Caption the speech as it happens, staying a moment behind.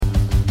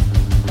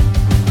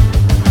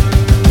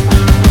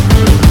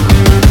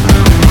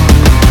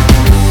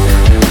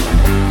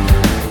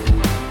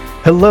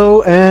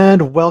Hello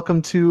and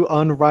welcome to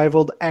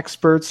Unrivaled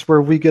Experts,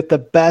 where we get the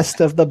best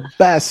of the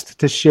best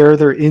to share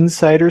their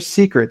insider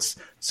secrets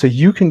so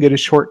you can get a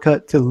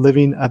shortcut to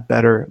living a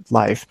better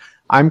life.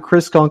 I'm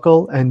Chris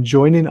Gunkel, and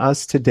joining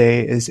us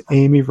today is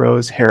Amy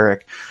Rose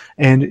Herrick,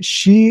 and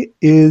she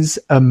is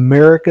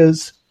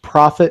America's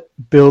profit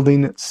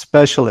building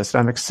specialist.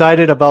 I'm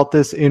excited about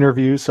this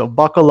interview, so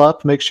buckle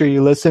up, make sure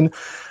you listen.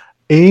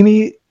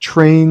 Amy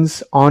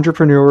trains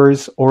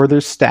entrepreneurs or their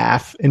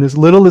staff in as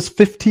little as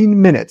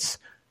 15 minutes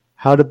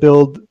how to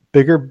build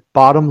bigger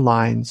bottom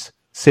lines,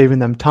 saving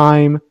them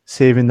time,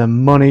 saving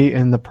them money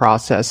in the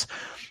process.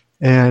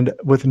 And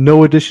with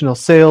no additional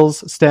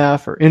sales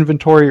staff or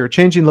inventory or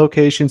changing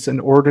locations in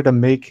order to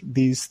make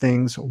these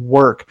things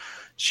work.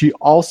 She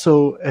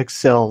also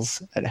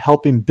excels at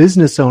helping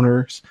business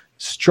owners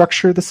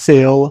structure the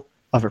sale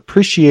of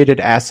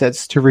appreciated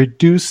assets to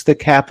reduce the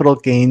capital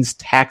gains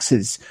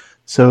taxes,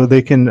 so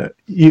they can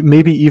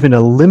maybe even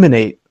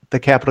eliminate the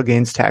capital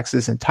gains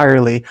taxes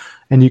entirely,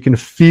 and you can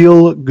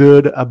feel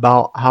good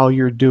about how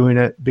you're doing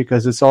it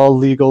because it's all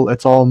legal,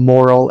 it's all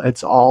moral,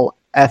 it's all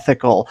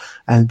ethical,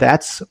 and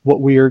that's what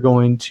we are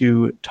going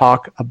to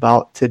talk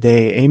about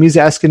today. Amy's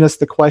asking us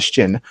the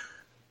question,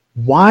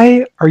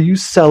 why are you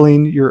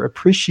selling your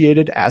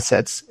appreciated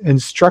assets and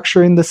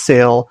structuring the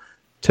sale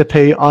to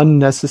pay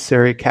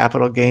unnecessary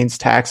capital gains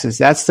taxes?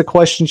 That's the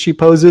question she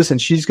poses,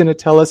 and she's going to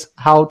tell us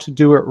how to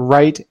do it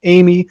right.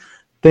 Amy,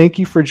 thank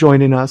you for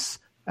joining us,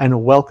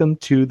 and welcome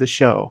to the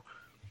show.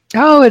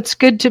 Oh, it's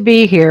good to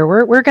be here.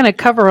 We're going to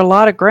cover a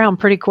lot of ground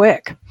pretty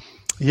quick.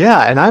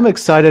 Yeah, and I'm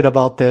excited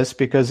about this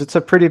because it's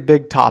a pretty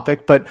big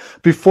topic. But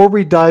before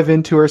we dive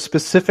into our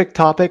specific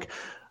topic,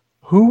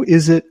 who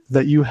is it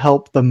that you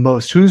help the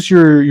most? Who's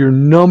your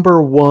number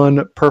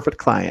one perfect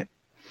client?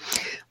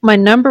 My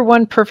number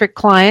one perfect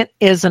client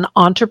is an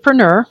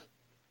entrepreneur.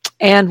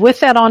 And with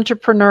that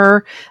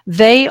entrepreneur,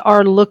 they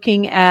are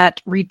looking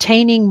at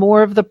retaining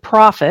more of the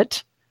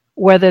profit,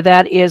 whether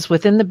that is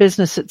within the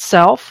business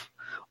itself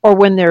or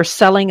when they're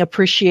selling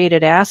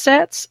appreciated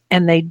assets,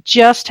 and they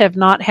just have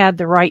not had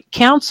the right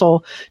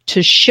counsel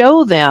to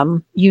show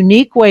them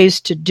unique ways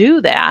to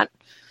do that.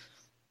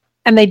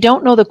 And they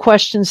don't know the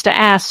questions to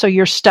ask, so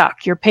you're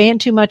stuck. You're paying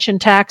too much in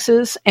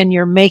taxes and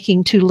you're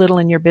making too little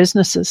in your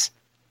businesses.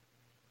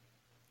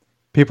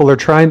 People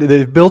are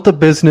they've built a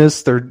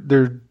business,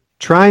 they're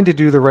trying to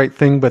do the right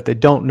thing, but they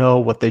don't know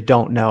what they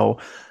don't know.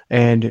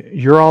 And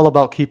you're all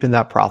about keeping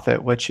that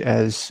profit, which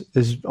as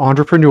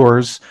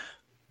entrepreneurs,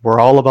 we're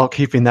all about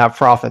keeping that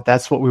profit.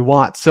 That's what we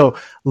want. So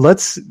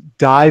let's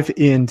dive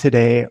in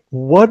today.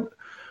 What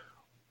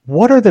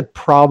are the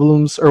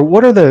problems, or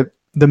what are the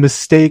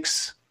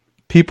mistakes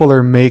people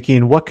are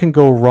making? What can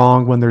go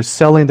wrong when they're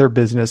selling their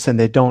business and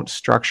they don't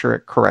structure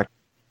it correctly?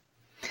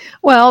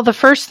 Well, the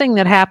first thing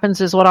that happens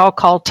is what I'll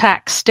call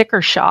tax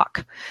sticker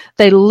shock.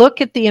 They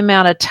look at the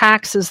amount of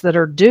taxes that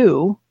are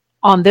due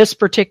on this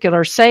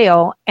particular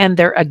sale and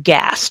they're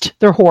aghast.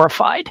 They're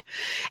horrified.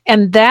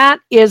 And that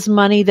is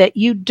money that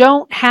you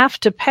don't have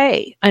to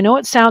pay. I know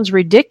it sounds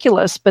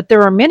ridiculous, but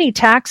there are many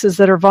taxes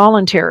that are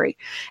voluntary.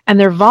 And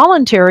they're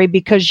voluntary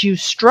because you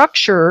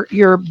structure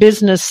your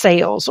business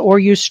sales or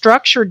you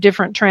structure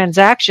different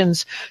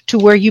transactions to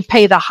where you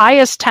pay the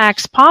highest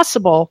tax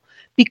possible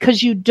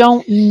because you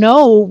don't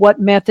know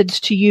what methods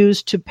to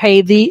use to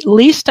pay the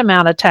least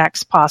amount of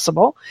tax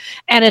possible.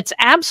 And it's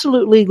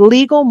absolutely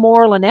legal,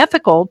 moral, and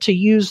ethical to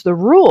use the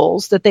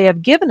rules that they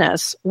have given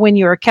us when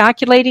you're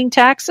calculating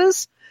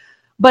taxes.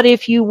 But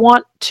if you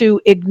want to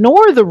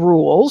ignore the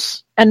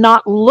rules and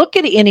not look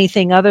at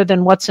anything other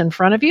than what's in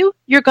front of you,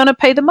 you're going to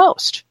pay the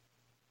most.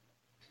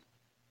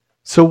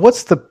 So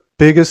what's the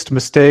biggest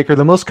mistake or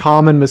the most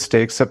common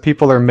mistakes that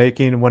people are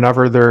making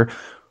whenever they're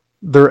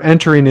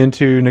entering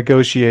into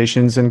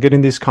negotiations and getting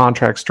these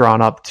contracts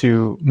drawn up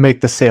to make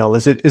the sale?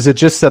 Is it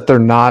just that they're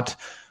not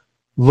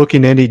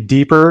looking any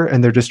deeper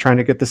and they're just trying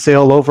to get the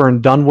sale over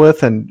and done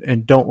with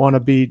and don't want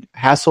to be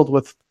hassled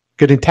with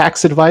getting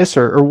tax advice,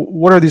 or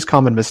what are these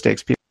common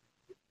mistakes people?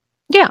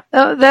 Yeah,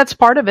 that's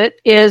part of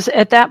it. Is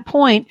at that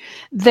point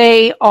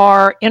they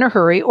are in a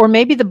hurry, or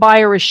maybe the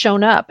buyer has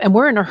shown up and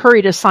we're in a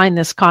hurry to sign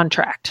this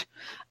contract.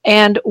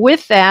 And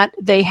with that,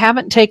 they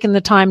haven't taken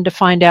the time to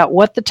find out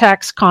what the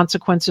tax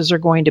consequences are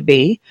going to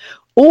be,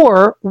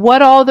 or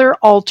what other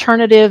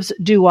alternatives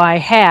do I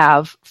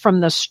have from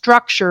the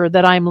structure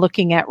that I'm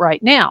looking at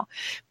right now.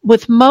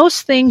 With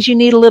most things, you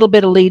need a little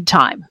bit of lead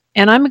time.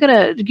 And I'm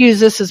going to use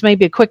this as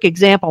maybe a quick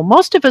example.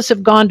 Most of us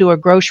have gone to a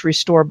grocery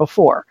store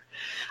before.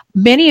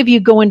 Many of you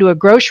go into a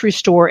grocery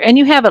store and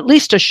you have at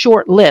least a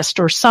short list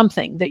or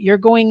something that you're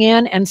going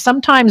in. And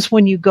sometimes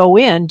when you go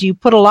in, do you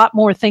put a lot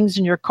more things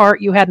in your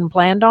cart you hadn't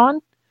planned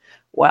on?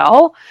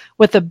 Well,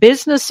 with a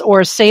business or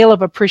a sale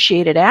of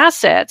appreciated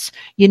assets,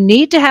 you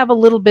need to have a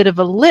little bit of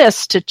a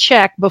list to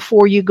check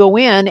before you go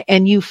in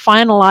and you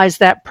finalize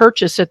that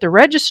purchase at the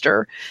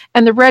register.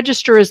 And the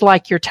register is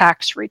like your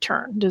tax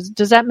return.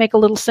 Does that make a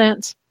little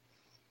sense?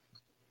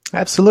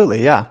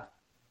 Absolutely, yeah.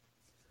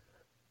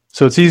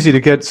 So it's easy to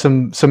get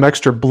some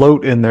extra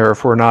bloat in there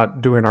if we're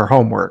not doing our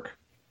homework.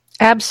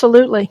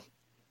 Absolutely.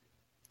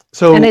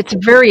 And it's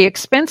very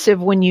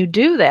expensive when you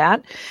do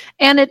that.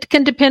 And it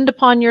can depend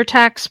upon your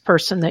tax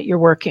person that you're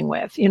working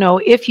with. You know,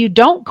 if you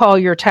don't call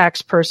your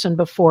tax person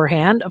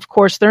beforehand, of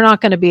course, they're not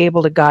going to be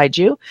able to guide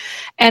you.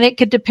 And it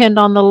could depend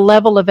on the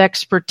level of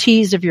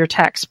expertise of your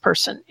tax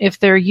person. If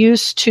they're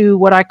used to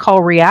what I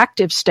call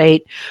reactive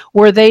state,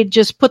 where they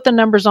just put the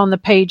numbers on the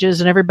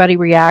pages and everybody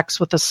reacts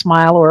with a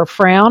smile or a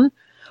frown,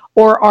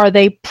 or are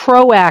they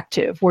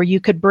proactive, where you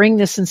could bring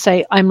this and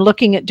say, I'm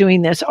looking at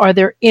doing this. Are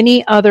there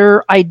any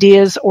other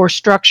ideas or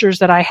structures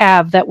that I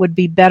have that would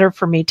be better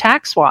for me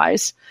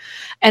tax-wise?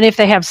 And if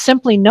they have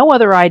simply no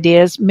other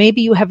ideas,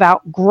 maybe you have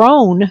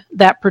outgrown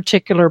that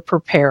particular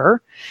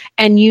preparer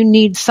and you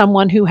need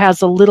someone who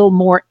has a little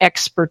more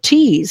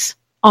expertise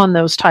on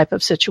those type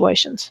of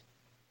situations.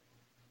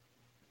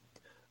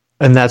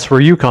 And that's where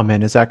you come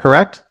in. Is that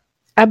correct?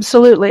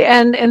 Absolutely.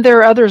 And there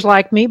are others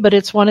like me, but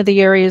it's one of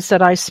the areas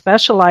that I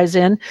specialize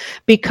in,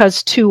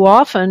 because too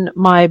often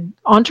my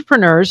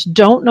entrepreneurs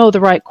don't know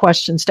the right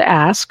questions to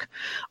ask,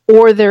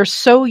 or they're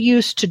so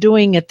used to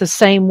doing it the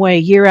same way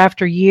year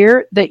after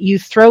year that you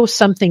throw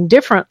something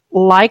different,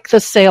 like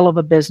the sale of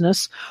a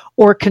business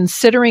or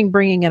considering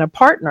bringing in a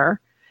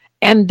partner,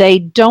 and they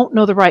don't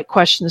know the right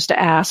questions to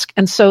ask.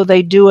 And so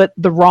they do it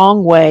the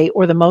wrong way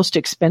or the most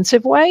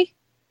expensive way.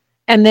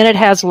 And then it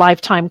has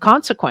lifetime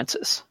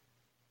consequences.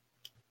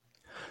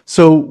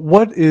 So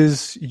what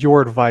is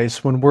your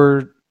advice when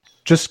we're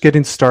just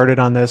getting started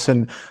on this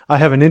and I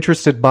have an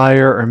interested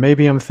buyer, or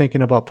maybe I'm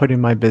thinking about putting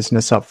my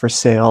business up for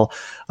sale?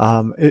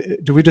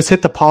 Do we just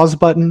hit the pause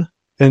button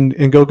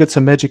and go get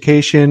some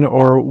education,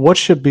 or what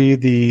should be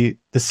the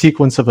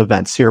sequence of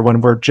events here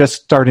when we're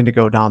just starting to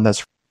go down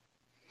this?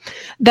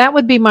 That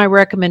would be my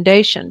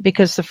recommendation,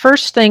 because the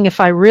first thing, if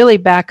I really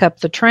back up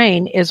the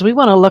train, is we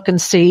want to look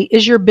and see,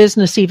 is your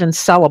business even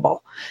sellable?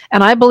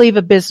 And I believe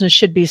a business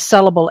should be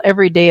sellable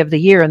every day of the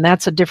year, and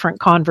that's a different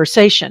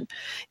conversation.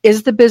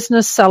 Is the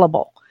business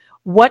sellable?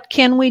 What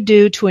can we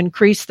do to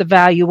increase the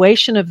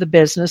valuation of the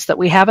business that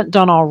we haven't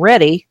done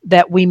already,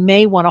 that we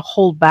may want to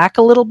hold back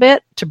a little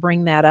bit to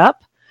bring that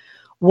up?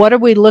 What are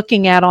we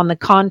looking at on the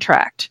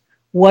contract?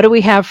 What do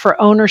we have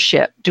for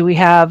ownership? Do we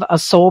have a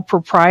sole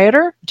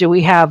proprietor? Do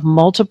we have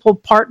multiple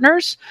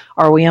partners?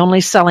 Are we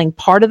only selling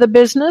part of the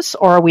business,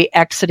 or are we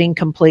exiting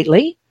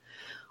completely?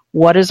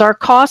 What is our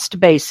cost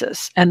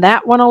basis? And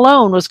that one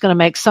alone was going to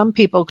make some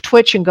people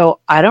twitch and go,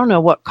 I don't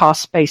know what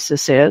cost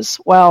basis is.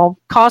 Well,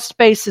 cost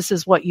basis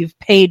is what you've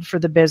paid for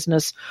the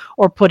business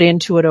or put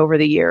into it over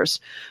the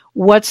years.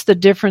 What's the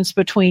difference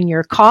between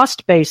your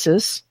cost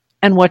basis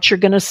and what you're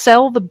going to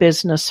sell the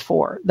business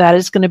for? That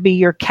is going to be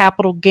your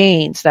capital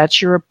gains.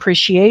 That's your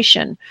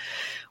appreciation.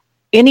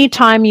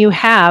 Anytime you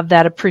have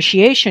that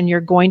appreciation, you're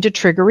going to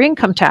trigger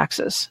income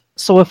taxes.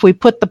 So if we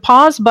put the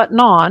pause button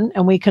on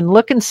and we can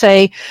look and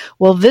say,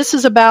 well, this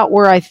is about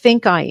where I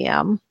think I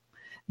am,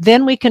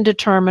 then we can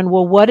determine,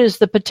 well, what is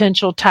the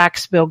potential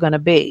tax bill going to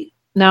be?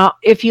 Now,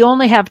 if you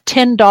only have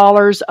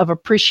 $10 of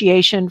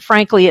appreciation,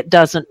 frankly, it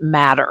doesn't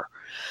matter.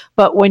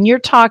 But when you're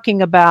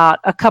talking about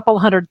a couple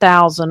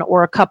 $100,000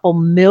 or a couple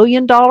 $1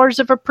 million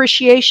of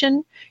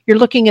appreciation, you're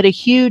looking at a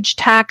huge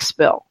tax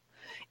bill.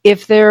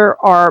 If there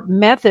are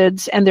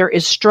methods and there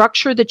is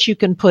structure that you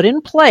can put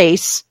in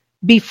place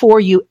before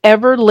you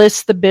ever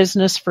list the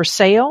business for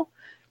sale,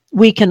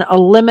 we can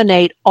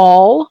eliminate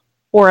all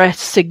or a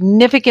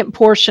significant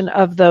portion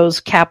of those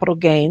capital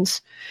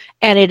gains.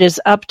 And it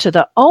is up to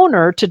the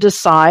owner to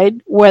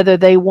decide whether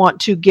they want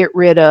to get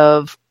rid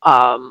of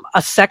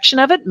a section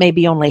of it,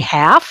 maybe only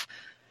half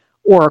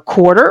or a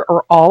quarter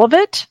or all of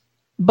it.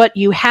 But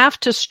you have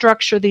to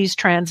structure these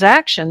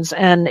transactions,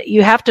 and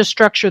you have to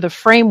structure the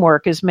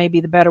framework, is maybe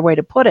the better way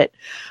to put it,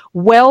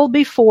 well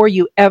before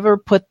you ever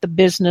put the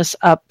business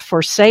up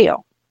for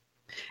sale.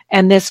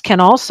 And this can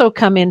also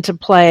come into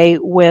play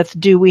with,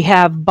 do we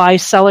have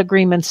buy-sell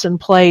agreements in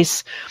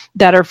place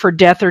that are for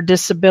death or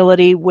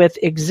disability with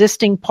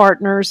existing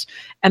partners?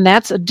 And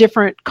that's a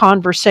different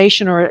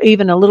conversation, or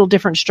even a little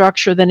different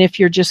structure than if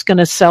you're just going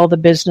to sell the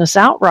business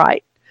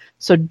outright.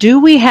 So do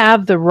we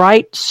have the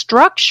right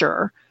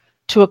structure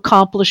to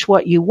accomplish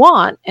what you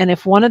want? And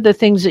if one of the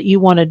things that you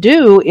want to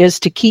do is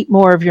to keep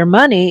more of your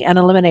money and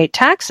eliminate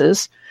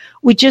taxes,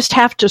 we just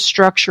have to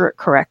structure it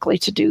correctly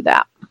to do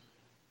that.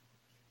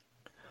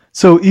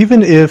 So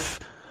even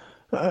if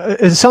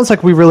it sounds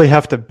like we really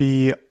have to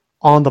be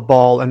on the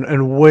ball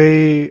and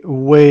way,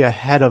 way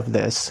ahead of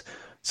this.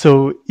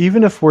 So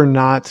even if we're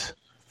not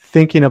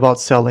thinking about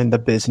selling the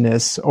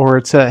business, or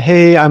it's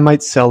hey, I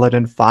might sell it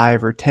in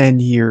 5 or 10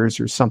 years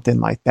or something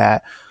like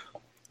that,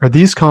 are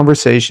these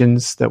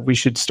conversations that we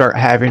should start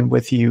having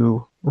with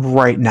you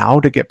right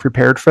now to get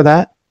prepared for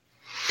that?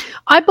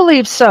 I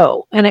believe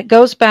so. And it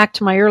goes back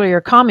to my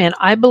earlier comment.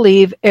 I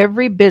believe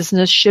every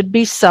business should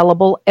be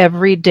sellable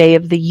every day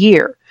of the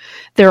year.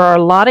 There are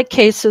a lot of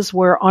cases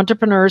where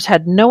entrepreneurs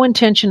had no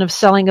intention of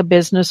selling a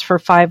business for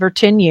 5 or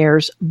 10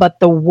 years, but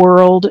the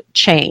world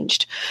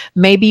changed.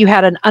 Maybe you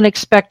had an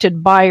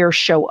unexpected buyer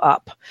show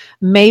up.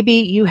 Maybe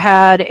you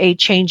had a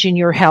change in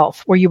your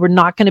health where you were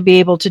not going to be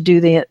able to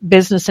do the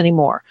business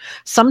anymore.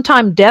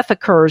 Sometime death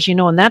occurs,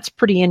 and that's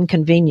pretty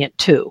inconvenient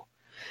too.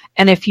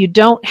 And if you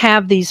don't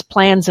have these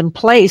plans in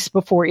place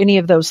before any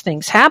of those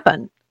things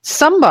happen,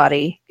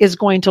 somebody is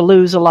going to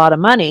lose a lot of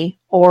money,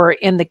 or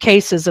in the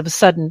cases of a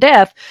sudden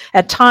death,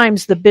 at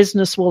times the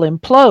business will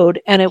implode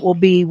and it will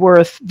be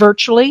worth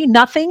virtually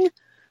nothing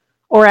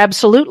or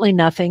absolutely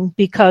nothing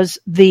because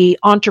the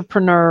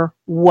entrepreneur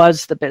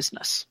was the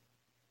business.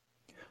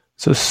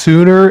 So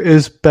sooner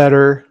is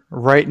better.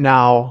 Right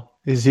now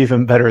is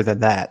even better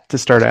than that, to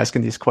start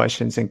asking these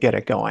questions and get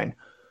it going.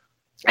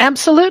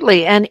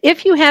 Absolutely. And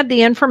if you had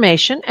the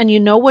information and you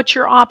know what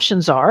your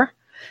options are,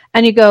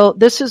 and you go,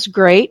 this is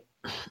great,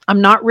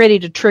 I'm not ready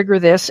to trigger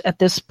this at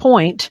this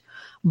point,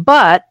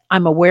 but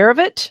I'm aware of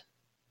it,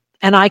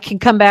 and I can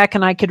come back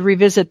and I could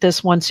revisit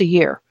this once a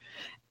year.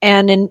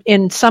 And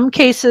in some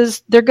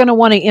cases, they're going to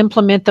want to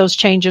implement those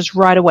changes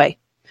right away.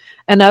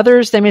 And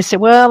others, they may say,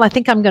 well, I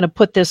think I'm going to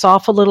put this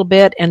off a little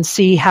bit and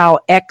see how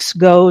X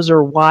goes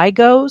or Y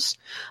goes.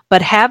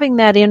 But having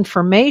that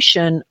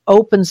information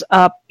opens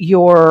up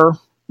your,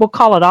 we'll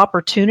call it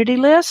opportunity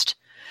list,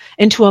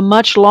 into a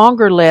much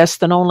longer list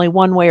than only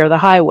one way or the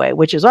highway,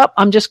 which is,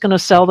 I'm just going to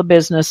sell the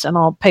business and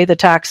I'll pay the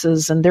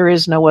taxes and there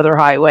is no other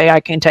highway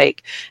I can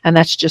take. And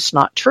that's just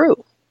not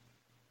true.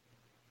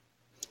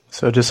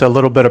 So just a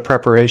little bit of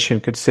preparation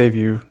could save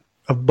you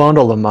a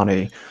bundle of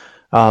money.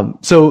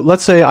 So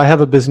let's say I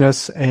have a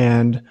business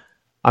and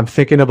I'm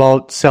thinking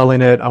about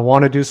selling it. I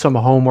want to do some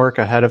homework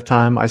ahead of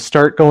time. I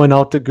start going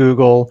out to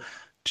Google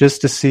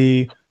just to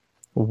see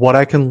what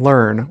I can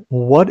learn.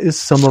 What is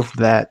some of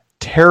that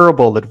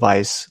terrible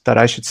advice that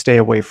I should stay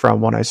away from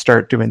when I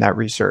start doing that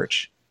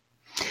research?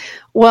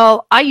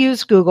 Well, I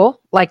use Google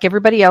like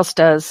everybody else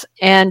does,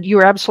 and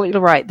you're absolutely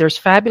right. There's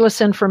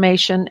fabulous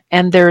information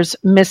and there's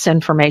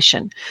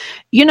misinformation.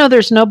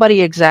 There's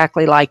nobody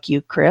exactly like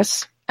you,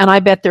 Chris, and I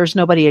bet there's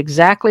nobody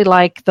exactly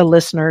like the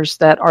listeners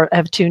that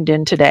have tuned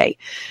in today.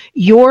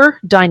 Your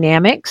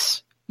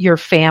dynamics, your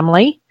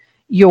family,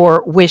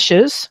 your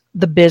wishes,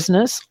 the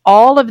business,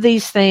 all of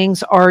these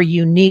things are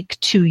unique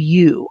to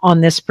you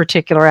on this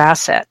particular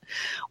asset.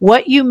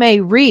 What you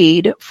may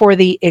read for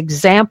the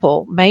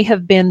example may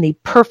have been the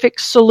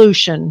perfect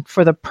solution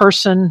for the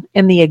person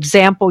in the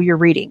example you're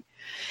reading.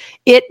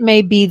 It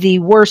may be the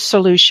worst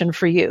solution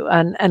for you.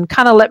 And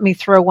kind of let me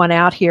throw one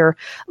out here.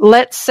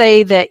 Let's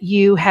say that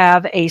you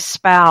have a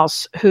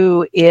spouse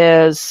who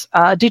is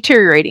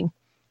deteriorating.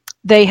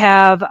 They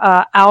have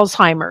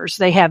Alzheimer's,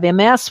 they have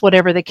MS,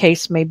 whatever the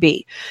case may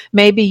be.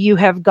 Maybe you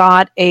have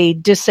got a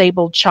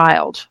disabled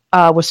child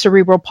with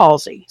cerebral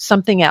palsy,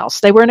 something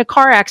else. They were in a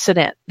car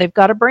accident. They've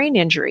got a brain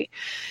injury.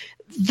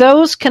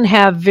 Those can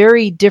have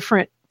very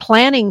different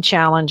planning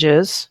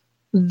challenges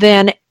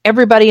than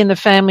everybody in the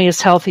family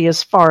is healthy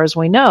as far as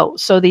we know.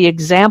 So the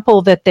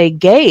example that they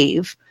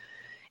gave,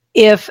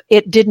 if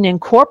it didn't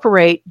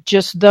incorporate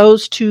just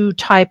those two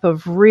type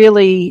of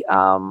really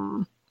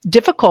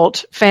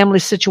difficult family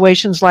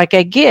situations like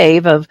I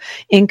gave of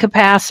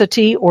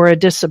incapacity or a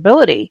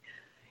disability,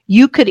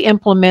 you could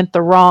implement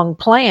the wrong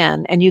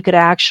plan and you could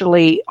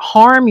actually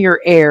harm your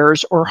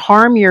heirs or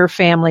harm your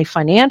family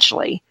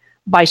financially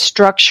by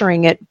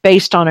structuring it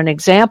based on an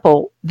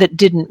example that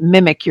didn't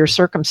mimic your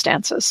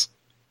circumstances.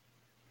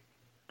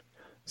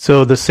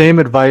 So the same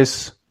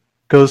advice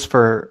goes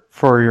for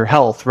your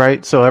health,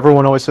 right? So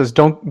everyone always says,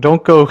 don't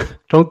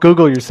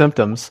Google your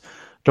symptoms.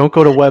 Don't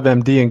go to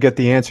WebMD and get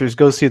the answers.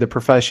 Go see the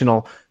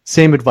professional.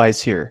 Same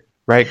advice here,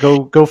 right?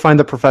 Go find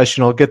the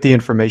professional, get the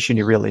information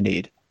you really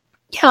need.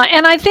 Yeah,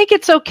 and I think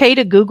it's okay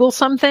to Google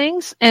some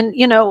things. And,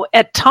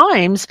 at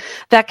times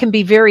that can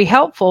be very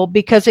helpful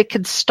because it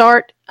could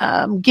start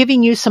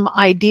giving you some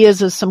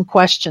ideas of some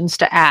questions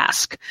to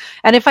ask.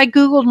 And if I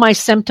Googled my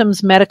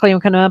symptoms medically, I'm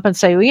going to come up and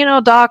say,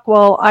 doc,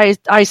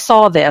 I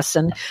saw this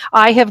and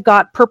I have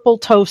got purple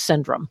toe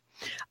syndrome.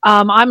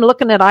 I'm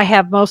looking at, I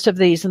have most of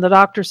these, and the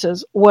doctor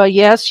says, well,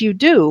 yes, you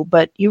do,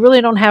 but you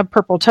really don't have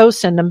purple toe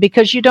syndrome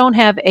because you don't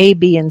have A,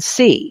 B, and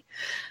C.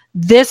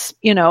 This,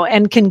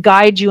 and can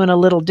guide you in a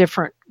little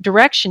different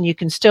direction. You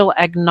can still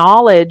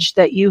acknowledge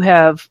that you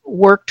have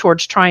worked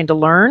towards trying to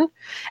learn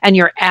and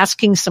you're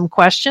asking some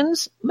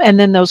questions, and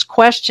then those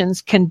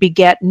questions can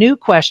beget new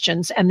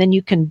questions, and then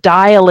you can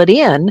dial it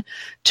in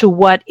to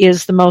what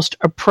is the most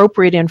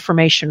appropriate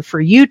information for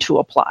you to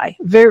apply.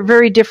 Very,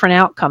 very different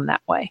outcome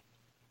that way.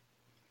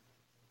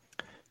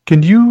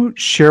 Can you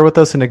share with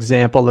us an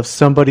example of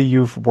somebody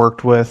you've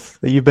worked with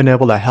that you've been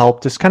able to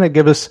help? Just kind of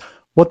give us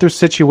what their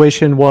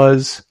situation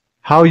was,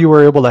 how you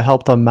were able to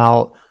help them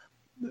out,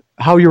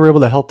 how you were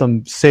able to help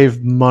them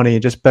save money,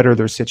 just better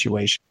their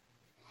situation.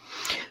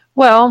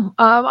 Well,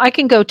 I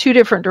can go two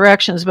different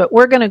directions, but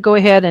we're going to go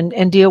ahead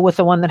and deal with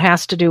the one that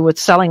has to do with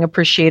selling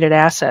appreciated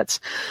assets.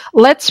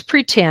 Let's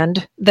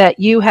pretend that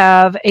you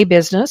have a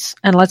business,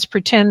 and let's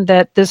pretend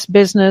that this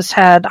business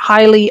had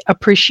highly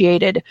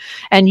appreciated,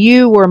 and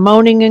you were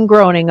moaning and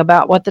groaning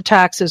about what the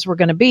taxes were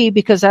going to be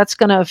because that's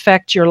going to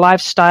affect your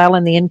lifestyle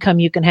and the income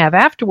you can have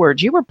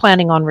afterwards. You were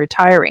planning on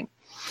retiring.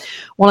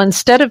 Well,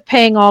 instead of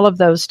paying all of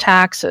those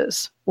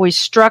taxes, we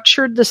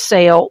structured the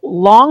sale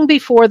long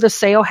before the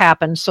sale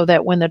happened so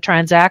that when the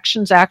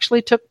transactions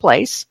actually took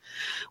place,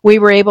 we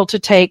were able to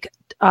take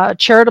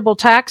charitable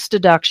tax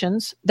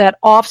deductions that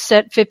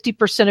offset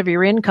 50% of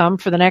your income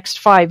for the next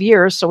 5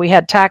 years. So we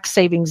had tax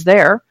savings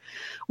there.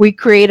 We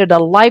created a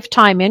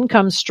lifetime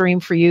income stream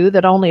for you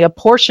that only a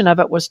portion of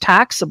it was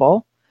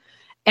taxable.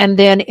 And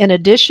then in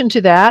addition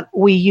to that,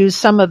 we used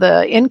some of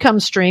the income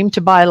stream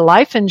to buy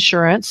life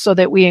insurance so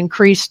that we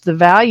increased the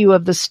value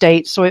of the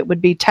state so it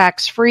would be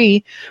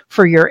tax-free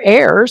for your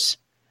heirs.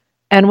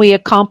 And we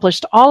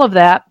accomplished all of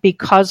that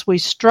because we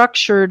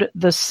structured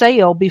the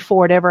sale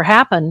before it ever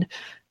happened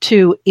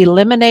to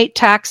eliminate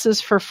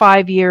taxes for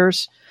 5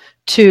 years,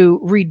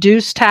 to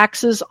reduce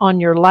taxes on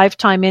your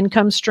lifetime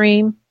income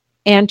stream,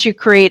 and to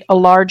create a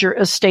larger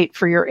estate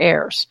for your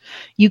heirs.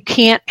 You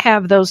can't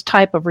have those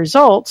type of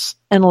results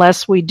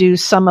unless we do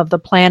some of the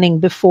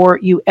planning before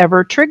you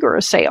ever trigger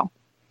a sale.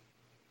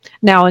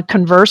 Now,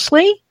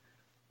 conversely,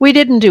 we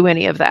didn't do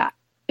any of that.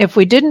 If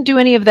we didn't do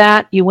any of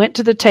that, you went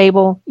to the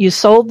table, you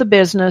sold the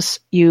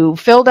business, you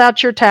filled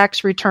out your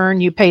tax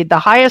return, you paid the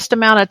highest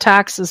amount of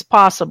taxes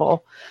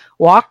possible,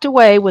 walked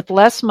away with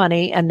less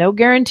money and no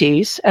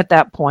guarantees at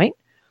that point,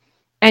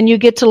 and you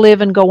get to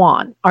live and go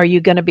on. Are you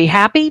going to be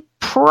happy?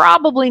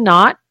 Probably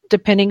not,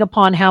 depending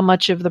upon how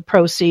much of the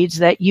proceeds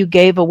that you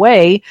gave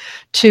away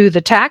to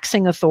the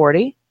taxing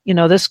authority. You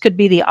know, this could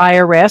be the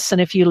IRS, and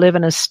if you live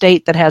in a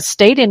state that has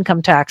state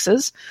income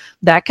taxes,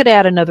 that could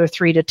add another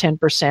 3 to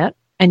 10%,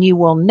 and you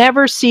will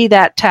never see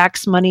that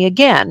tax money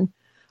again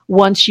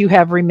once you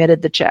have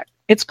remitted the check.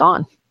 It's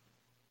gone.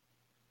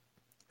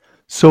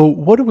 So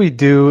what do we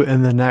do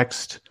in the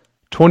next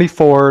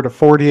 24 to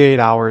 48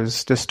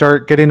 hours to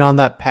start getting on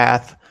that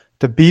path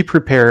to be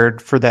prepared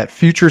for that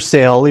future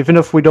sale, even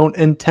if we don't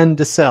intend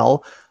to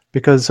sell?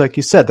 Because like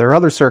you said, there are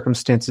other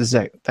circumstances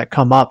that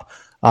come up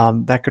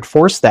that could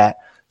force that.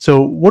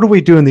 So what do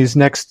we do in the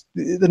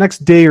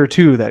next day or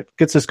two that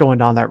gets us going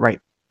down that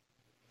right?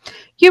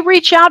 You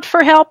reach out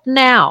for help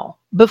now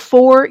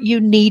before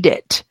you need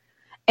it.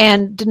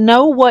 And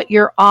know what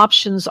your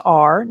options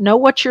are, know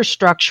what your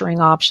structuring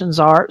options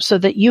are so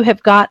that you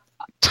have got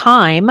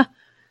time,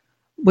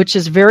 which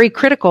is very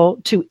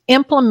critical, to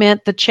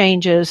implement the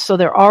changes so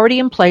they're already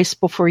in place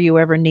before you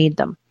ever need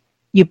them.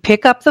 You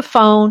pick up the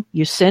phone,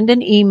 you send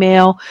an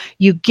email,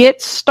 you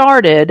get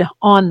started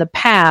on the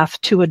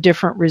path to a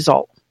different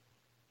result.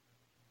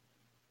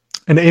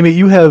 And Amy,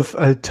 you have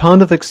a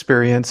ton of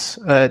experience,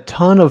 a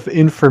ton of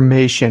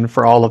information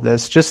for all of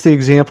this. Just the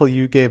example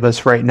you gave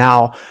us right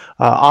now,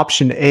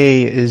 option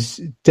A is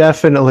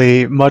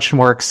definitely much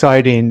more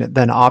exciting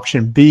than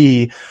option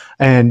B.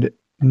 And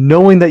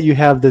knowing that you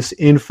have this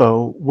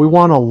info, we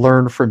want to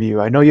learn from you.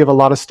 I know you have a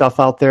lot of stuff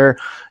out there.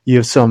 You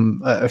have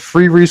some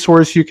free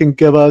resource you can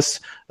give us,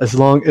 as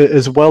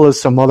well as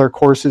some other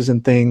courses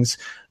and things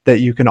that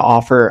you can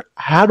offer.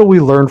 How do we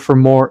learn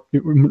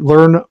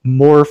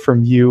more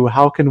from you?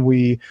 How can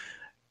we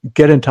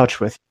get in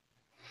touch with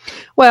you?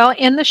 Well,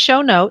 in the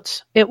show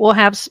notes, it will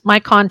have my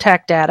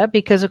contact data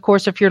because, of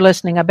course, if you're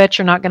listening, I bet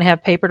you're not going to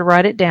have paper to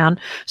write it down.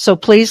 So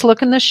please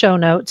look in the show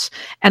notes.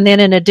 And then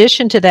in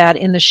addition to that,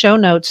 in the show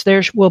notes,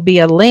 there will be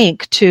a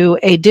link to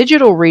a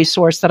digital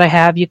resource that I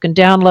have you can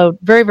download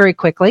very, very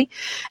quickly.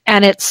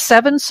 And it's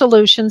 7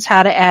 solutions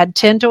how to add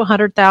 $10,000 to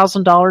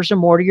 $100,000 or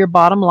more to your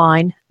bottom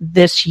line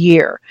this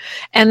year.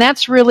 And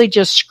that's really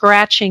just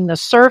scratching the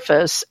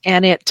surface,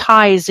 and it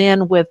ties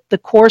in with the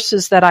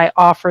courses that I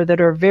offer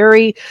that are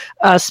very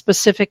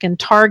specific and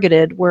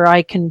targeted, where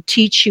I can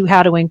teach you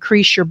how to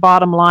increase your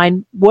bottom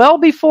line well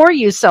before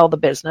you sell the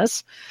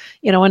business,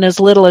 in as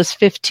little as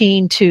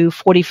 15 to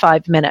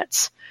 45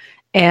 minutes.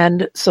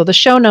 And so the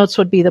show notes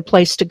would be the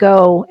place to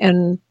go,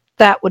 and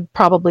that would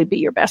probably be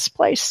your best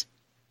place.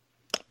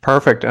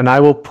 Perfect. And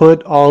I will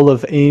put all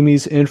of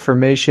Amy's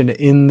information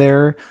in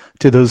there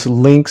to those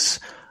links.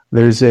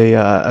 There's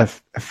a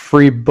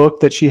free book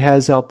that she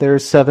has out there,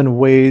 7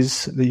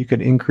 ways that you can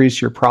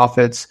increase your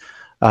profits.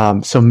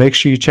 So make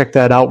sure you check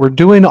that out. We're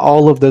doing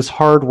all of this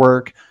hard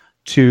work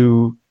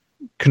to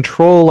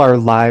control our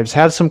lives,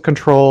 have some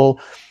control,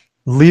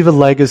 leave a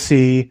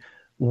legacy,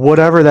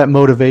 whatever that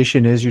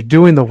motivation is. You're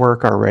doing the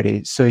work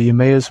already, so you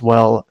may as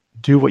well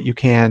do what you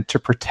can to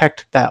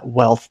protect that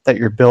wealth that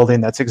you're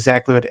building. That's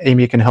exactly what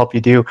Amy can help you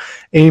do.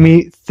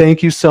 Amy,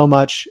 thank you so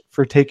much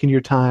for taking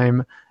your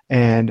time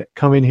and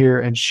coming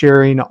here and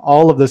sharing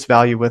all of this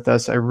value with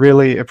us. I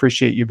really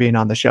appreciate you being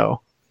on the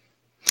show.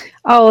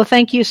 Oh,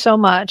 thank you so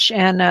much.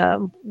 And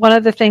one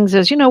of the things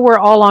is, we're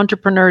all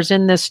entrepreneurs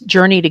in this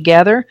journey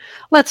together.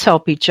 Let's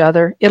help each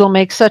other. It'll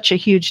make such a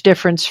huge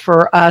difference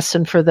for us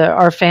and for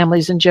our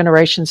families and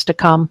generations to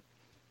come.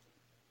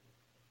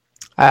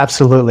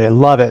 Absolutely. I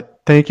love it.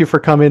 Thank you for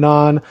coming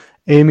on.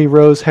 Amy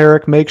Rose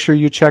Herrick, make sure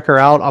you check her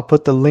out. I'll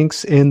put the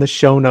links in the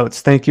show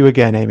notes. Thank you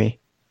again, Amy.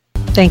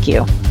 Thank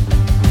you.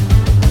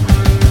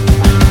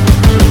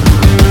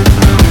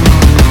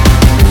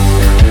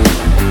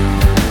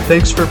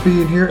 Thanks for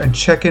being here and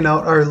checking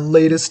out our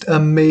latest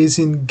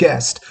amazing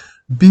guest.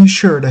 Be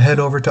sure to head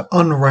over to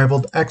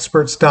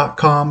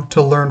unrivaledexperts.com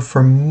to learn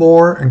from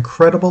more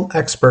incredible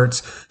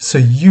experts so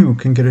you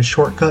can get a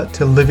shortcut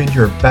to living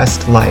your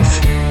best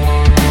life.